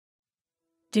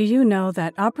Do you know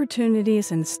that opportunities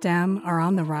in STEM are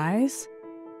on the rise?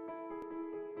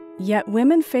 Yet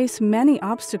women face many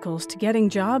obstacles to getting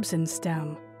jobs in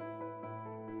STEM.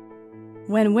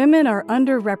 When women are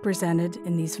underrepresented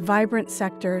in these vibrant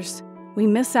sectors, we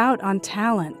miss out on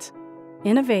talent,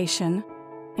 innovation,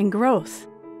 and growth.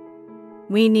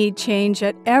 We need change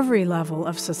at every level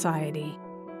of society.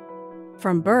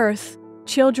 From birth,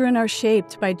 children are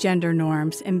shaped by gender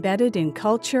norms embedded in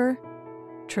culture,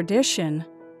 tradition,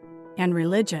 and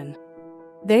religion.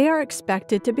 They are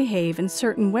expected to behave in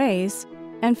certain ways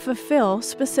and fulfill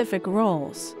specific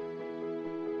roles.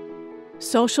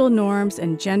 Social norms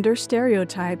and gender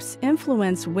stereotypes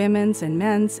influence women's and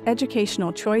men's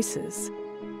educational choices.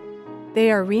 They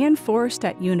are reinforced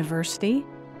at university,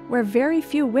 where very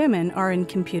few women are in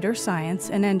computer science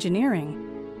and engineering.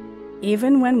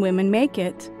 Even when women make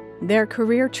it, their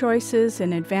career choices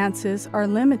and advances are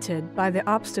limited by the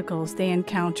obstacles they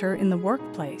encounter in the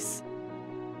workplace.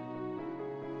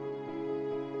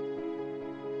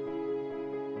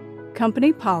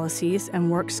 Company policies and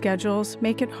work schedules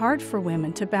make it hard for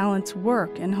women to balance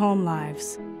work and home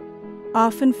lives,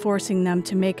 often forcing them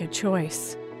to make a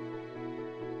choice: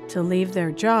 to leave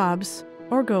their jobs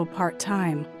or go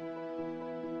part-time.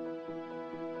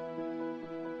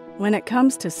 When it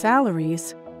comes to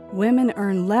salaries, women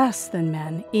earn less than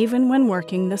men even when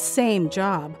working the same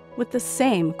job with the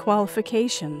same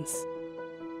qualifications.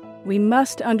 We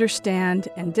must understand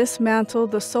and dismantle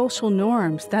the social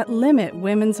norms that limit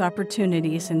women's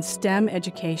opportunities in STEM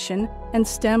education and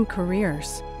STEM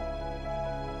careers.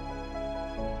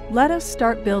 Let us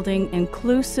start building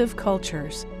inclusive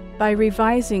cultures by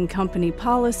revising company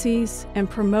policies and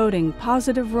promoting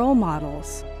positive role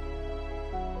models.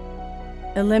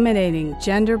 Eliminating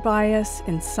gender bias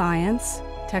in science,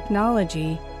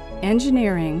 technology,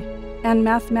 engineering, and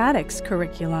mathematics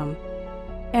curriculum,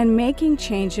 and making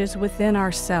changes within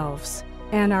ourselves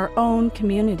and our own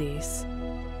communities.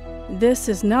 This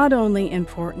is not only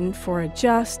important for a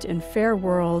just and fair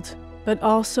world, but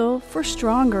also for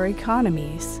stronger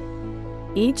economies.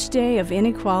 Each day of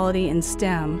inequality in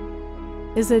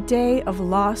STEM is a day of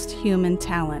lost human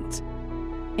talent,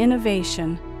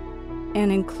 innovation,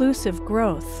 and inclusive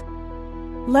growth.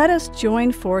 Let us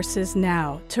join forces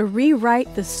now to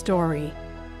rewrite the story.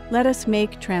 Let us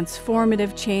make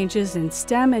transformative changes in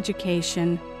STEM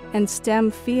education and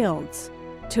STEM fields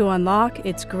to unlock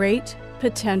its great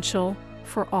potential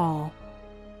for all.